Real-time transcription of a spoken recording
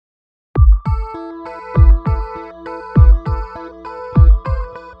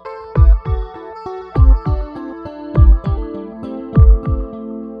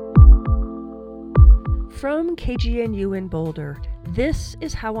KGNU in Boulder. This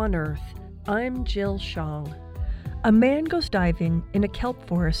is How on Earth. I'm Jill Shong. A man goes diving in a kelp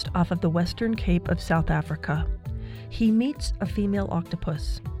forest off of the western cape of South Africa. He meets a female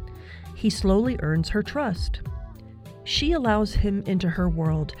octopus. He slowly earns her trust. She allows him into her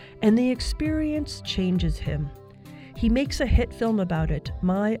world, and the experience changes him. He makes a hit film about it,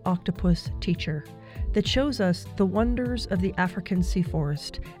 My Octopus Teacher, that shows us the wonders of the African sea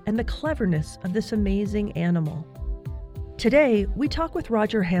forest and the cleverness of this amazing animal. Today, we talk with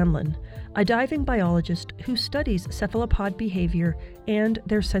Roger Hanlon, a diving biologist who studies cephalopod behavior and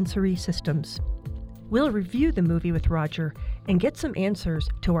their sensory systems. We'll review the movie with Roger and get some answers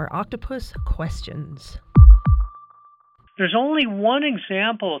to our octopus questions. There's only one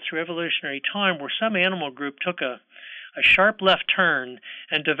example through evolutionary time where some animal group took a sharp left turn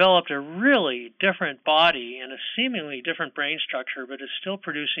and developed a really different body and a seemingly different brain structure, but is still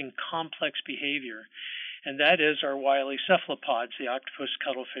producing complex behavior. And that is our wily cephalopods, the octopus,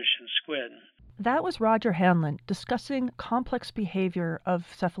 cuttlefish, and squid. That was Roger Hanlon discussing complex behavior of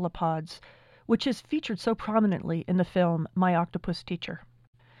cephalopods, which is featured so prominently in the film My Octopus Teacher.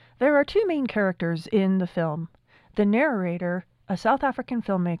 There are two main characters in the film: the narrator, a South African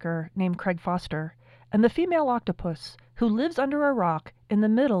filmmaker named Craig Foster, and the female octopus, who lives under a rock in the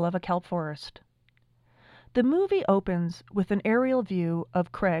middle of a kelp forest. The movie opens with an aerial view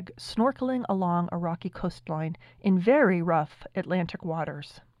of Craig snorkeling along a rocky coastline in very rough Atlantic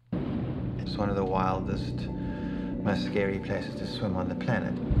waters. It's one of the wildest, most scary places to swim on the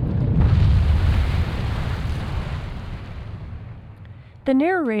planet. The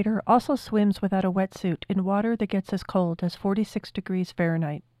narrator also swims without a wetsuit in water that gets as cold as 46 degrees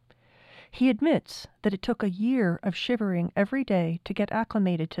Fahrenheit. He admits that it took a year of shivering every day to get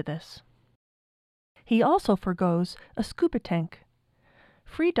acclimated to this. He also forgoes a scuba tank.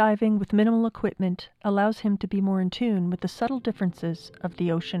 Free diving with minimal equipment allows him to be more in tune with the subtle differences of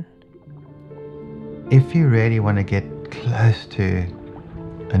the ocean. If you really want to get close to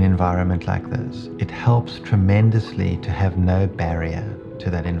an environment like this, it helps tremendously to have no barrier to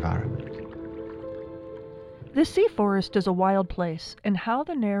that environment. The sea forest is a wild place, and how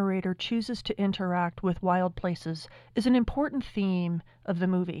the narrator chooses to interact with wild places is an important theme of the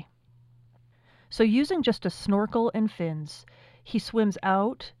movie. So using just a snorkel and fins, he swims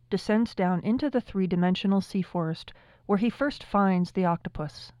out, descends down into the three-dimensional sea forest, where he first finds the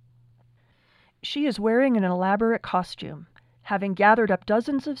octopus. She is wearing an elaborate costume, having gathered up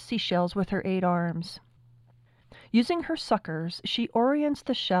dozens of seashells with her 8 arms. Using her suckers, she orients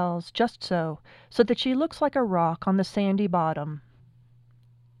the shells just so that she looks like a rock on the sandy bottom.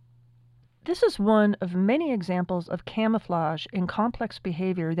 This is one of many examples of camouflage and complex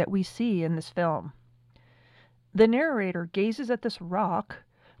behavior that we see in this film. The narrator gazes at this rock,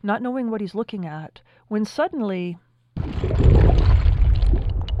 not knowing what he's looking at, when suddenly...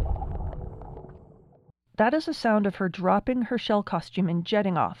 That is the sound of her dropping her shell costume and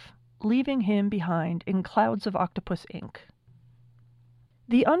jetting off, leaving him behind in clouds of octopus ink.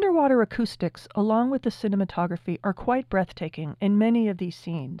 The underwater acoustics, along with the cinematography, are quite breathtaking in many of these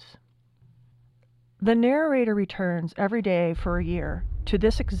scenes. The narrator returns every day for a year to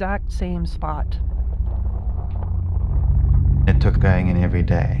this exact same spot. It took going in every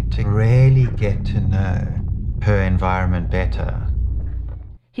day to really get to know her environment better.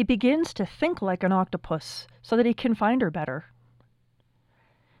 He begins to think like an octopus so that he can find her better.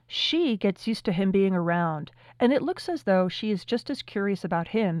 She gets used to him being around, and it looks as though she is just as curious about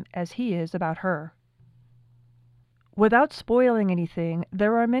him as he is about her. Without spoiling anything,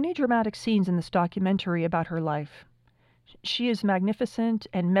 there are many dramatic scenes in this documentary about her life. She is magnificent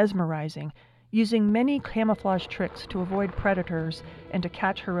and mesmerizing, using many camouflage tricks to avoid predators and to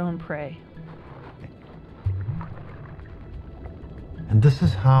catch her own prey. And this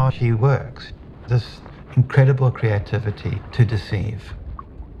is how she works, this incredible creativity to deceive.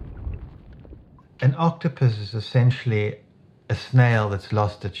 An octopus is essentially a snail that's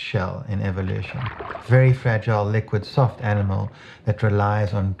lost its shell in evolution. Very fragile, liquid, soft animal that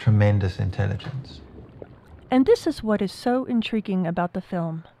relies on tremendous intelligence. And this is what is so intriguing about the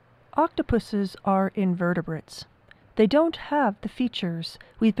film. Octopuses are invertebrates. They don't have the features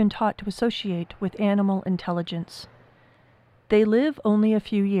we've been taught to associate with animal intelligence. They live only a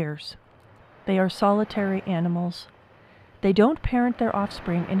few years. They are solitary animals. They don't parent their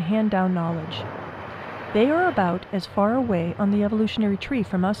offspring and hand down knowledge. They are about as far away on the evolutionary tree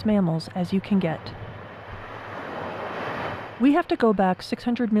from us mammals as you can get. We have to go back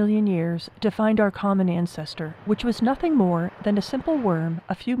 600 million years to find our common ancestor, which was nothing more than a simple worm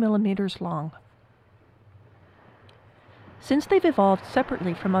a few millimeters long. Since they've evolved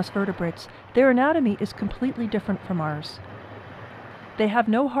separately from us vertebrates, their anatomy is completely different from ours. They have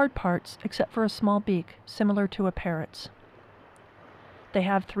no hard parts except for a small beak, similar to a parrot's. They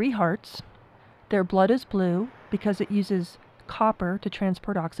have 3 hearts. Their blood is blue because it uses copper to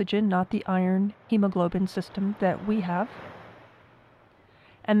transport oxygen, not the iron hemoglobin system that we have.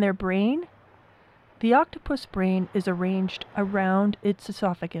 And their brain? The octopus brain is arranged around its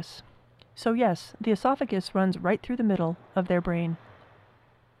esophagus. So yes, the esophagus runs right through the middle of their brain.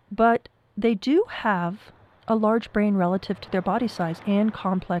 But they do have a large brain relative to their body size and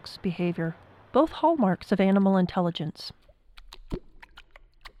complex behavior, both hallmarks of animal intelligence.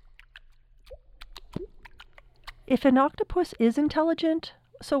 If an octopus is intelligent,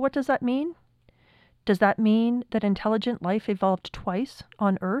 so what does that mean? Does that mean that intelligent life evolved twice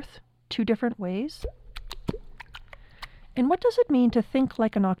on Earth, 2 different ways? And what does it mean to think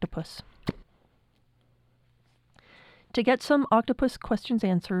like an octopus? To get some octopus questions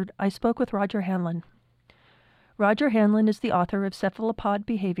answered, I spoke with Roger Hanlon. Roger Hanlon is the author of Cephalopod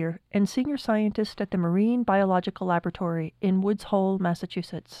Behavior and senior scientist at the Marine Biological Laboratory in Woods Hole,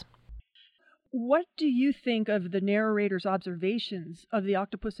 Massachusetts. What do you think of the narrator's observations of the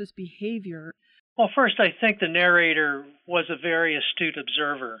octopus's behavior? Well, first, I think the narrator was a very astute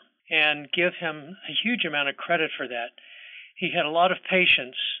observer and give him a huge amount of credit for that. He had a lot of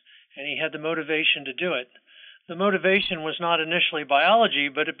patience and he had the motivation to do it. The motivation was not initially biology,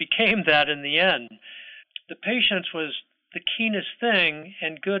 but it became that in the end. The patience was the keenest thing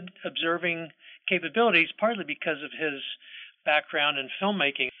and good observing capabilities, partly because of his background in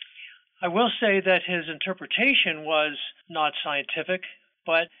filmmaking. I will say that his interpretation was not scientific,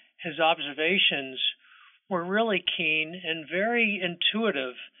 but his observations were really keen and very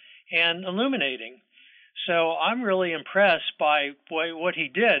intuitive and illuminating. So I'm really impressed by what he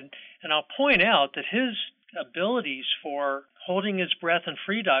did, and I'll point out that his abilities for holding his breath and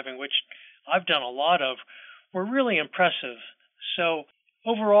freediving, which I've done a lot of, were really impressive. So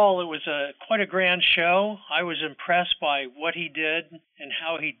overall, it was quite a grand show. I was impressed by what he did and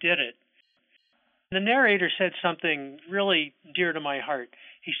how he did it. The narrator said something really dear to my heart.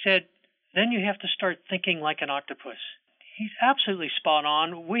 He said, then you have to start thinking like an octopus. He's absolutely spot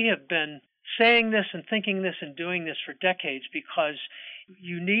on. We have been saying this and thinking this and doing this for decades because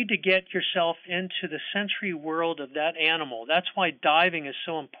you need to get yourself into the sensory world of that animal. That's why diving is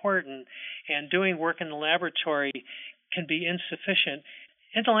so important, and doing work in the laboratory can be insufficient.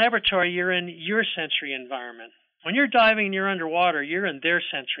 In the laboratory, you're in your sensory environment. When you're diving and you're underwater, you're in their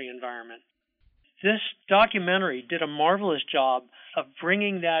sensory environment. This documentary did a marvelous job of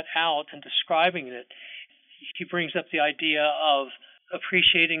bringing that out and describing it. He brings up the idea of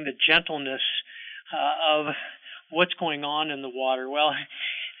appreciating the gentleness of what's going on in the water. Well, I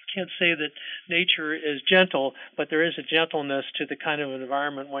can't say that nature is gentle, but there is a gentleness to the kind of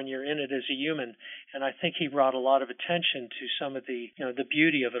environment when you're in it as a human. And I think he brought a lot of attention to some of the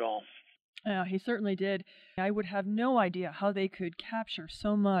beauty of it all. Yeah, he certainly did. I would have no idea how they could capture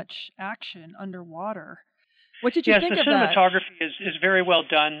so much action underwater. What did you think of that? Yes, the cinematography is very well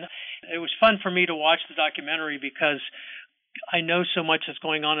done. It was fun for me to watch the documentary because I know so much is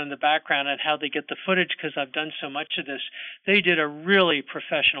going on in the background and how they get the footage because I've done so much of this. They did a really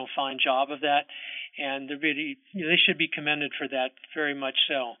professional, fine job of that, and they should be commended for that, very much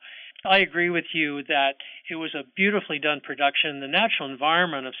so. I agree with you that it was a beautifully done production. The natural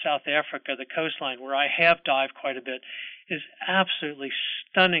environment of South Africa, the coastline, where I have dived quite a bit, is absolutely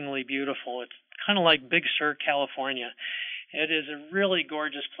stunningly beautiful. It's kind of like Big Sur, California. It is a really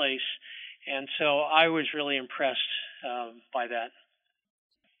gorgeous place, and so I was really impressed by that.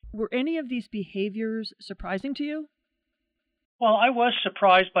 Were any of these behaviors surprising to you? Well, I was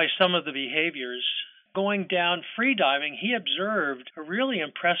surprised by some of the behaviors. Going down free diving, he observed a really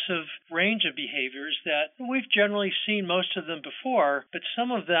impressive range of behaviors that we've generally seen most of them before, but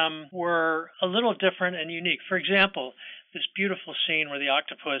some of them were a little different and unique. For example, this beautiful scene where the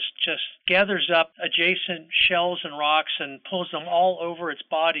octopus just gathers up adjacent shells and rocks and pulls them all over its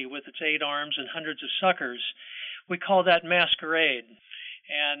body with its 8 arms and hundreds of suckers. We call that masquerade.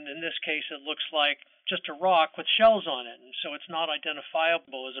 And in this case, it looks like just a rock with shells on it, and so it's not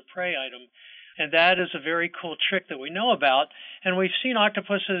identifiable as a prey item. And that is a very cool trick that we know about. And we've seen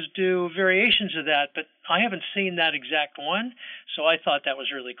octopuses do variations of that, but I haven't seen that exact one. So I thought that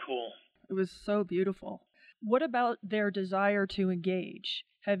was really cool. It was so beautiful. What about their desire to engage?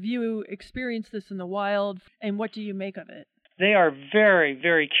 Have you experienced this in the wild, and what do you make of it? They are very,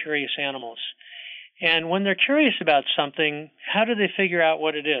 very curious animals. And when they're curious about something, how do they figure out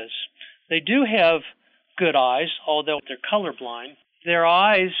what it is? They do have good eyes, although they're colorblind. Their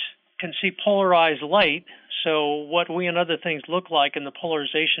eyes can see polarized light, so what we and other things look like in the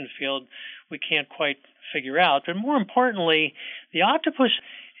polarization field, we can't quite figure out. But more importantly, the octopus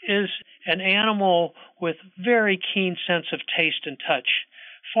is an animal with very keen sense of taste and touch,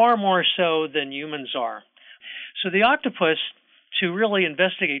 far more so than humans are. So the octopus, to really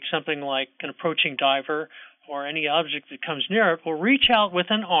investigate something like an approaching diver or any object that comes near it, will reach out with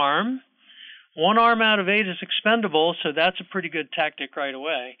an arm. One arm out of 8 is expendable, so that's a pretty good tactic right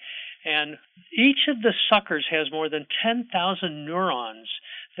away. And each of the suckers has more than 10,000 neurons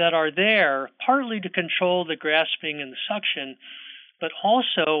that are there partly to control the grasping and the suction, but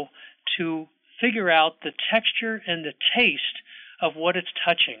also to figure out the texture and the taste of what it's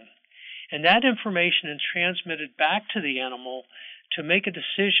touching. And that information is transmitted back to the animal to make a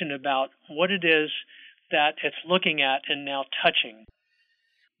decision about what it is that it's looking at and now touching.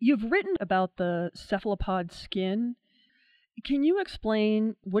 You've written about the cephalopod skin. Can you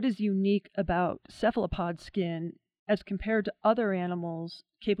explain what is unique about cephalopod skin as compared to other animals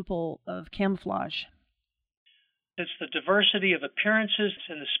capable of camouflage? It's the diversity of appearances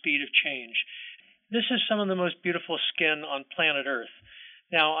and the speed of change. This is some of the most beautiful skin on planet Earth.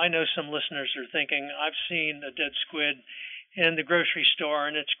 Now, I know some listeners are thinking, I've seen a dead squid in the grocery store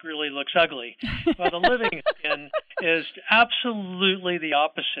and it really looks ugly. Well, the living skin is absolutely the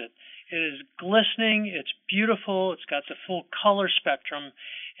opposite. It is glistening, it's beautiful, it's got the full color spectrum,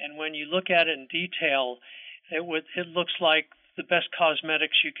 and when you look at it in detail, it looks like the best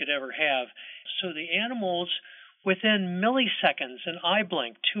cosmetics you could ever have. So the animals, within milliseconds, an eye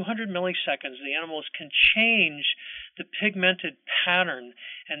blink, 200 milliseconds, the animals can change the pigmented pattern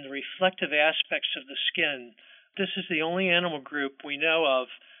and the reflective aspects of the skin. This is the only animal group we know of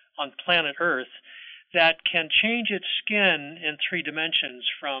on planet Earth that can change its skin in 3 dimensions,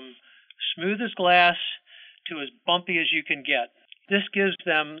 from smooth as glass to as bumpy as you can get. This gives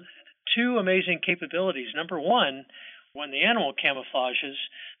them 2 amazing capabilities. Number one, when the animal camouflages,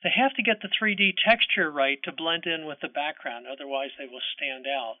 they have to get the 3D texture right to blend in with the background, otherwise they will stand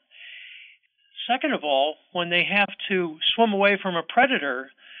out. Second of all, when they have to swim away from a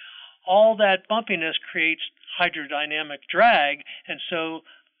predator, all that bumpiness creates hydrodynamic drag, and so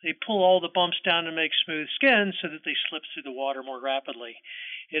they pull all the bumps down to make smooth skin so that they slip through the water more rapidly.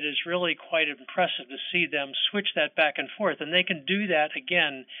 It is really quite impressive to see them switch that back and forth, and they can do that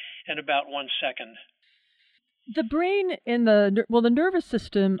again in about 1 second. The brain in the nervous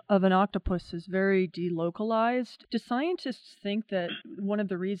system of an octopus is very delocalized. Do scientists think that one of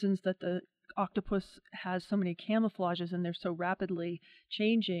the reasons that the octopus has so many camouflages and they're so rapidly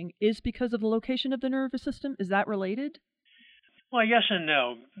changing is because of the location of the nervous system? Is that related? Well, yes and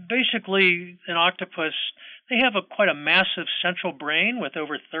no. Basically, an octopus, they have quite a massive central brain with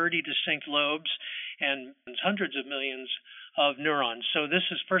over 30 distinct lobes and hundreds of millions of neurons. So this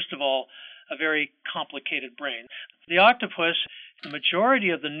is, first of all, a very complicated brain. The octopus, the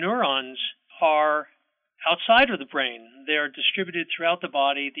majority of the neurons are outside of the brain. They are distributed throughout the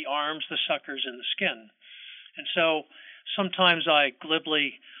body, the arms, the suckers, and the skin. And so sometimes I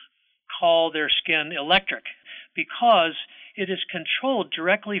glibly call their skin electric because it is controlled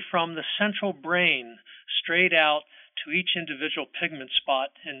directly from the central brain straight out to each individual pigment spot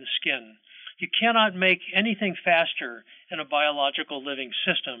in the skin. You cannot make anything faster in a biological living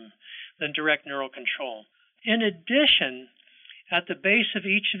system than direct neural control. In addition, at the base of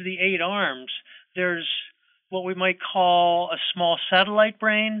each of the 8 arms, there's what we might call a small satellite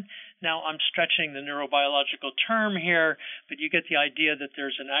brain. Now, I'm stretching the neurobiological term here, but you get the idea that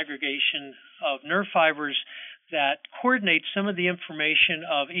there's an aggregation of nerve fibers that coordinate some of the information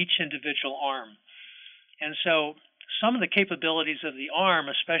of each individual arm. And so some of the capabilities of the arm,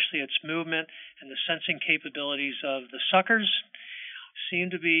 especially its movement and the sensing capabilities of the suckers, seem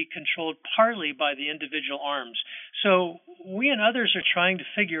to be controlled partly by the individual arms. So we and others are trying to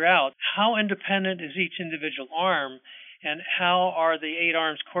figure out how independent is each individual arm and how are the 8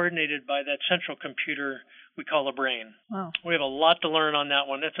 arms coordinated by that central computer we call a brain. Wow. We have a lot to learn on that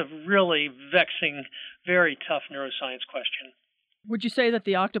one. That's a really vexing, very tough neuroscience question. Would you say that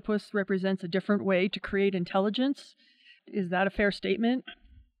the octopus represents a different way to create intelligence? Is that a fair statement?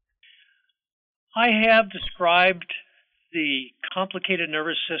 I have described the complicated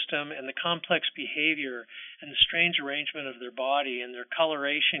nervous system and the complex behavior and the strange arrangement of their body and their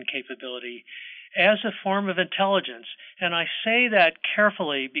coloration capability as a form of intelligence. And I say that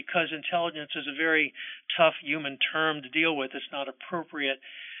carefully because intelligence is a very tough human term to deal with. It's not appropriate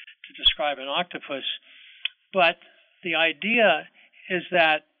to describe an octopus. But the idea is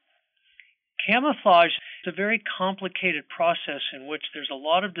that camouflage is a very complicated process in which there's a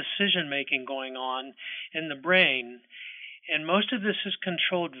lot of decision making going on in the brain. And most of this is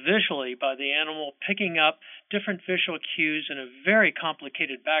controlled visually by the animal picking up different visual cues in a very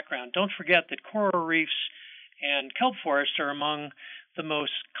complicated background. Don't forget that coral reefs and kelp forests are among the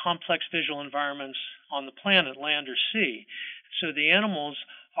most complex visual environments on the planet, land or sea. So the animals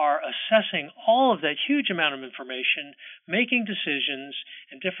are assessing all of that huge amount of information, making decisions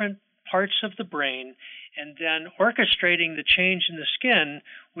in different parts of the brain, and then orchestrating the change in the skin,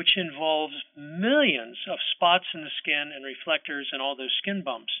 which involves millions of spots in the skin and reflectors and all those skin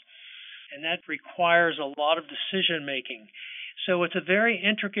bumps. And that requires a lot of decision making. So it's a very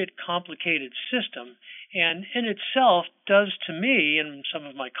intricate, complicated system, and in itself does, to me and some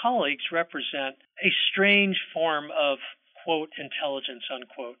of my colleagues, represent a strange form of, quote, intelligence,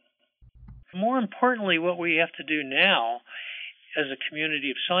 unquote. More importantly, what we have to do now as a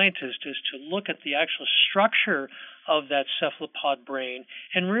community of scientists is to look at the actual structure of that cephalopod brain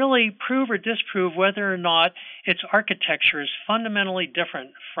and really prove or disprove whether or not its architecture is fundamentally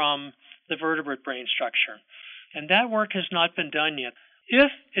different from the vertebrate brain structure. And that work has not been done yet.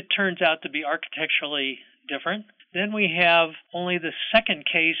 If it turns out to be architecturally different, then we have only the second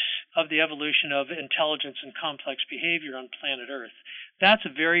case of the evolution of intelligence and complex behavior on planet Earth. That's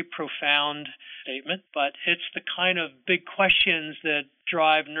a very profound statement, but it's the kind of big questions that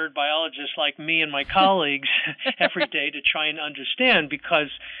drive nerd biologists like me and my colleagues every day to try and understand, because,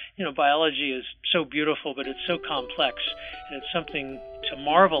 biology is so beautiful, but it's so complex, and it's something to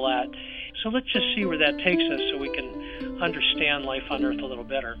marvel at. So let's just see where that takes us so we can understand life on Earth a little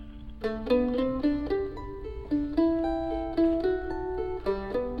better.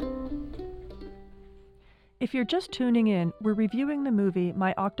 If you're just tuning in, we're reviewing the movie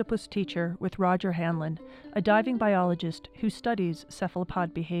My Octopus Teacher with Roger Hanlon, a diving biologist who studies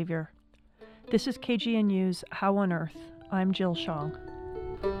cephalopod behavior. This is KGNU's How on Earth. I'm Jill Shong.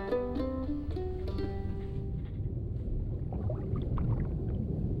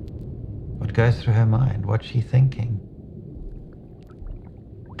 What goes through her mind? What's she thinking?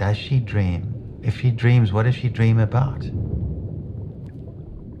 Does she dream? If she dreams, what does she dream about?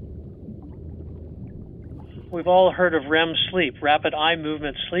 We've all heard of REM sleep, rapid eye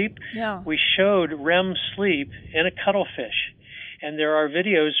movement sleep. Yeah. We showed REM sleep in a cuttlefish. And there are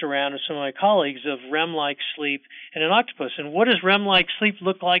videos around of some of my colleagues of REM-like sleep in an octopus. And what does REM-like sleep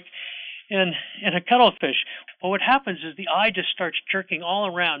look like in a cuttlefish? Well, what happens is the eye just starts jerking all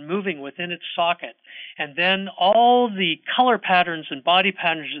around, moving within its socket. And then all the color patterns and body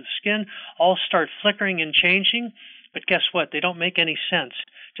patterns of the skin all start flickering and changing. But guess what? They don't make any sense.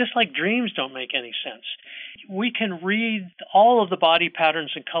 Just like dreams don't make any sense. We can read all of the body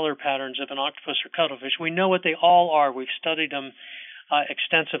patterns and color patterns of an octopus or cuttlefish. We know what they all are. We've studied them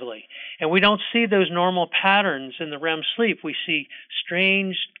extensively. And we don't see those normal patterns in the REM sleep. We see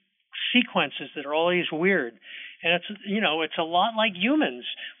strange sequences that are always weird. And it's a lot like humans,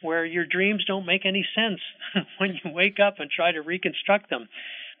 where your dreams don't make any sense when you wake up and try to reconstruct them.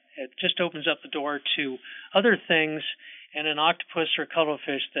 It just opens up the door to other things in an octopus or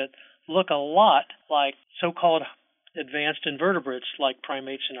cuttlefish that look a lot like so-called advanced invertebrates like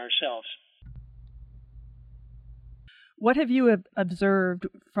primates and ourselves. What have you observed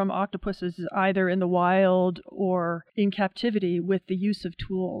from octopuses either in the wild or in captivity with the use of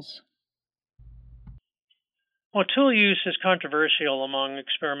tools? Well, tool use is controversial among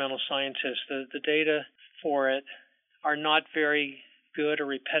experimental scientists. The data for it are not very good or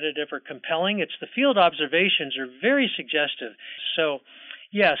repetitive or compelling. It's the field observations are very suggestive. So,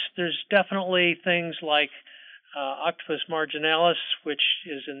 yes, there's definitely things like Octopus marginalis, which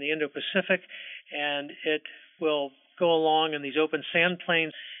is in the Indo-Pacific, and it will go along in these open sand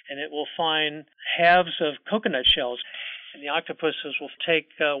plains, and it will find halves of coconut shells. And the octopuses will take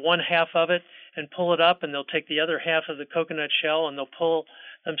one half of it and pull it up, and they'll take the other half of the coconut shell, and they'll pull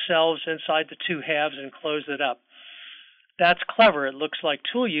themselves inside the two halves and close it up. That's clever. It looks like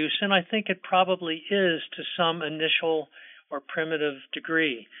tool use, and I think it probably is to some initial or primitive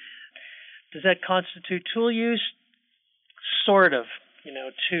degree. Does that constitute tool use? Sort of.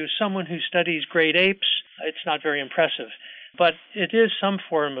 To someone who studies great apes, it's not very impressive. But it is some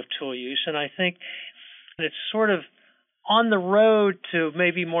form of tool use, and I think it's sort of on the road to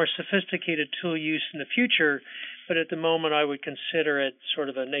maybe more sophisticated tool use in the future, but at the moment I would consider it sort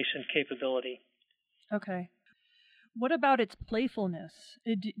of a nascent capability. Okay. What about its playfulness?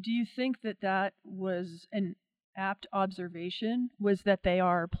 Do you think that was an apt observation? Was that they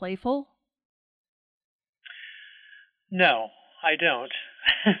are playful? No, I don't.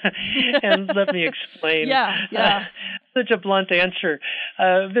 And let me explain. Yeah. Such a blunt answer.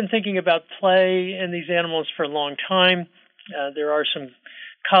 I've been thinking about play in these animals for a long time. There are some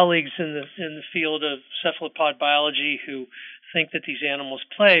colleagues in the field of cephalopod biology who think that these animals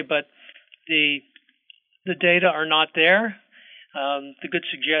play, but the data are not there. The good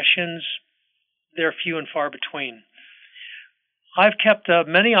suggestions, they're few and far between. I've kept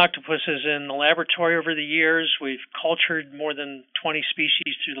many octopuses in the laboratory over the years. We've cultured more than 20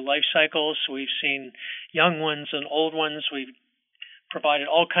 species through the life cycle, so we've seen young ones and old ones. We've provided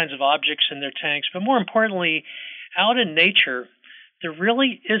all kinds of objects in their tanks. But more importantly, out in nature, there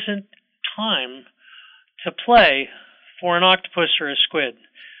really isn't time to play for an octopus or a squid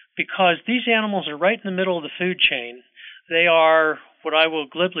because these animals are right in the middle of the food chain. They are what I will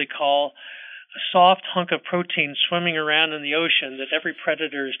glibly call a soft hunk of protein swimming around in the ocean that every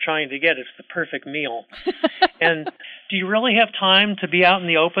predator is trying to get. It's the perfect meal. And do you really have time to be out in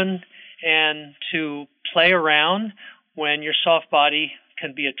the open and to play around when your soft body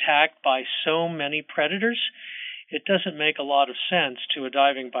can be attacked by so many predators? It doesn't make a lot of sense to a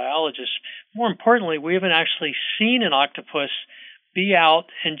diving biologist. More importantly, we haven't actually seen an octopus be out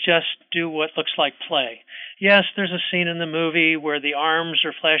and just do what looks like play. Yes, there's a scene in the movie where the arms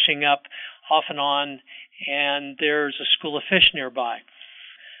are flashing up off and on, and there's a school of fish nearby.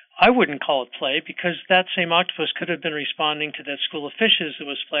 I wouldn't call it play because that same octopus could have been responding to that school of fishes that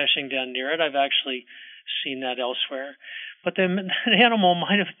was flashing down near it. I've actually seen that elsewhere. But the animal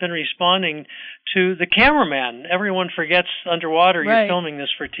might have been responding to the cameraman. Everyone forgets underwater you're filming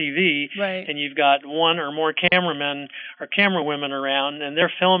this for TV, and you've got one or more cameramen or camera women around, and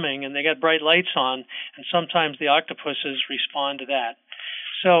they're filming, and they got bright lights on, and sometimes the octopuses respond to that.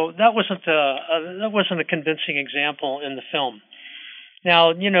 So that wasn't a convincing example in the film.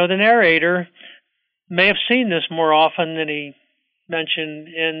 Now, the narrator may have seen this more often than he mentioned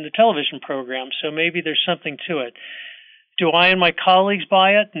in the television program, so maybe there's something to it. Do I and my colleagues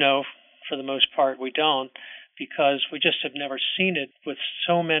buy it? No, for the most part we don't, because we just have never seen it with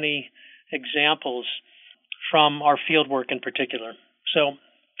so many examples from our field work in particular. So,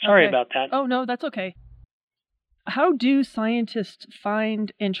 sorry about that. Oh, no, that's okay. How do scientists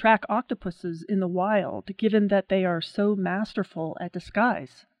find and track octopuses in the wild, given that they are so masterful at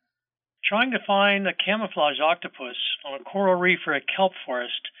disguise? Trying to find a camouflage octopus on a coral reef or a kelp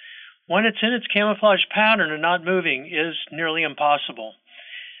forest when it's in its camouflage pattern and not moving is nearly impossible.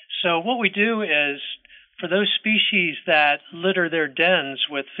 So what we do is, for those species that litter their dens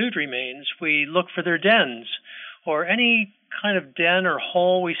with food remains, we look for their dens, or any kind of den or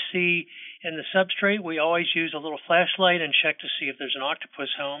hole we see in the substrate. We always use a little flashlight and check to see if there's an octopus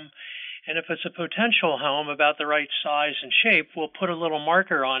home. And if it's a potential home about the right size and shape, we'll put a little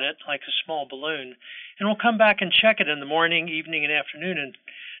marker on it, like a small balloon, and we'll come back and check it in the morning, evening, and afternoon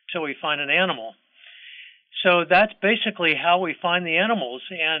until we find an animal. So that's basically how we find the animals.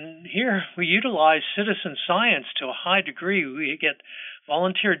 And here we utilize citizen science to a high degree. We get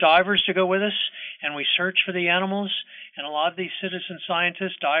volunteer divers to go with us, and we search for the animals. And a lot of these citizen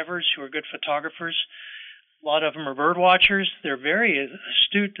scientists, divers who are good photographers, a lot of them are bird watchers. They're very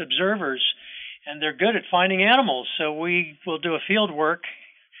astute observers, and they're good at finding animals. So we will do a field work,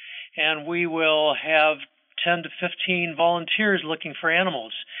 and we will have 10 to 15 volunteers looking for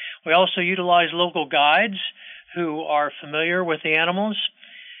animals. We also utilize local guides who are familiar with the animals.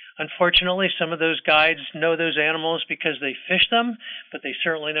 Unfortunately, some of those guides know those animals because they fish them, but they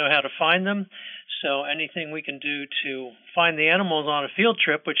certainly know how to find them. So anything we can do to find the animals on a field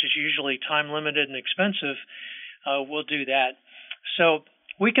trip, which is usually time-limited and expensive, we'll do that. So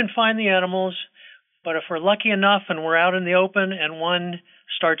we can find the animals, but if we're lucky enough and we're out in the open and one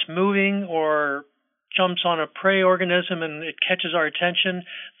starts moving or jumps on a prey organism and it catches our attention,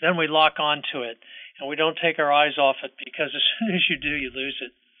 then we lock onto it. And we don't take our eyes off it because as soon as you do, you lose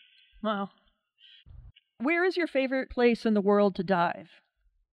it. Wow. Where is your favorite place in the world to dive?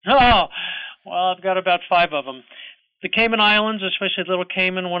 Oh, well, I've got about 5 of them. The Cayman Islands, especially Little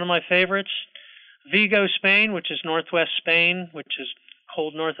Cayman, one of my favorites. Vigo, Spain, which is northwest Spain, which is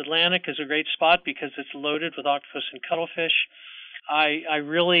cold North Atlantic, is a great spot because it's loaded with octopus and cuttlefish. I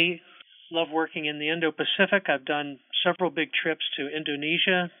really love working in the Indo-Pacific. I've done several big trips to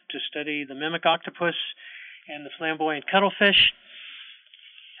Indonesia to study the mimic octopus and the flamboyant cuttlefish.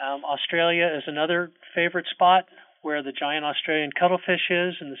 Australia is another favorite spot where the giant Australian cuttlefish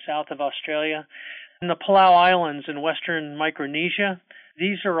is in the south of Australia. And the Palau Islands in western Micronesia.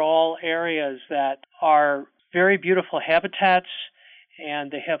 These are all areas that are very beautiful habitats,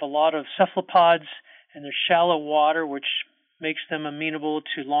 and they have a lot of cephalopods, and there's shallow water, which makes them amenable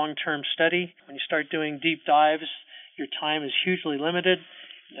to long-term study. When you start doing deep dives, your time is hugely limited,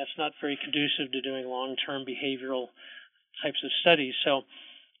 and that's not very conducive to doing long-term behavioral types of studies. So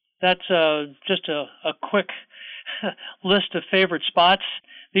that's just a quick list of favorite spots.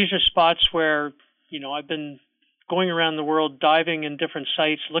 these are spots where, I've been going around the world diving in different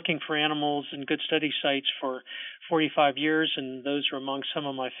sites, looking for animals and good study sites for 45 years, and those are among some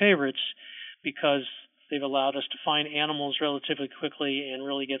of my favorites because they've allowed us to find animals relatively quickly and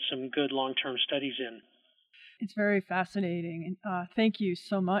really get some good long-term studies in. It's very fascinating. Thank you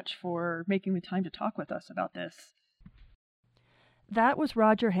so much for making the time to talk with us about this. That was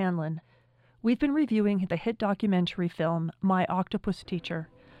Roger Hanlon. We've been reviewing the hit documentary film, My Octopus Teacher,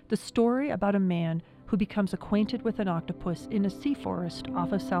 the story about a man who becomes acquainted with an octopus in a sea forest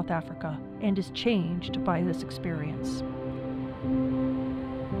off of South Africa and is changed by this experience.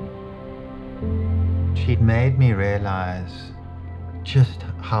 She'd made me realize just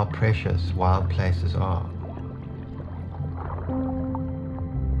how precious wild places are.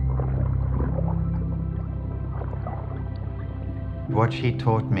 What she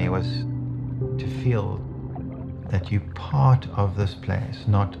taught me was to feel that you're part of this place,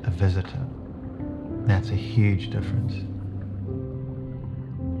 not a visitor. That's a huge difference.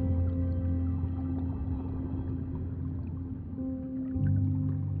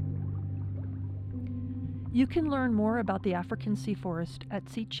 You can learn more about the African sea forest at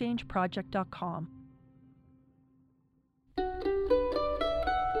seachangeproject.com.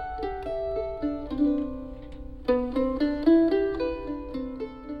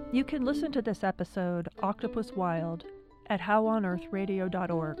 You can listen to this episode, Octopus Wild, at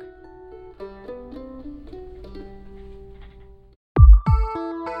howonearthradio.org.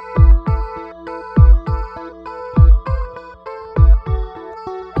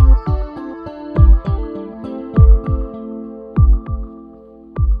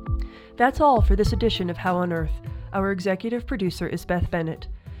 That's all for this edition of How on Earth. Our executive producer is Beth Bennett.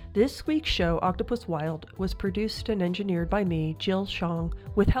 This week's show, Octopus Wild, was produced and engineered by me, Jill Shong,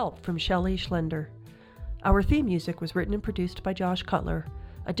 with help from Shelley Schlender. Our theme music was written and produced by Josh Cutler.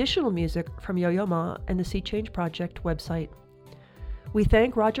 Additional music from Yo-Yo Ma and the Sea Change Project website. We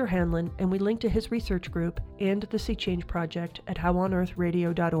thank Roger Hanlon, and we link to his research group and the Sea Change Project at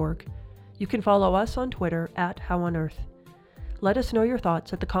howonearthradio.org. You can follow us on Twitter at HowOnEarth. Let us know your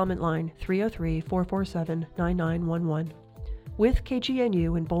thoughts at the comment line 303-447-9911. With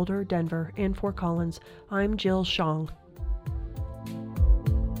KGNU in Boulder, Denver, and Fort Collins, I'm Jill Shong.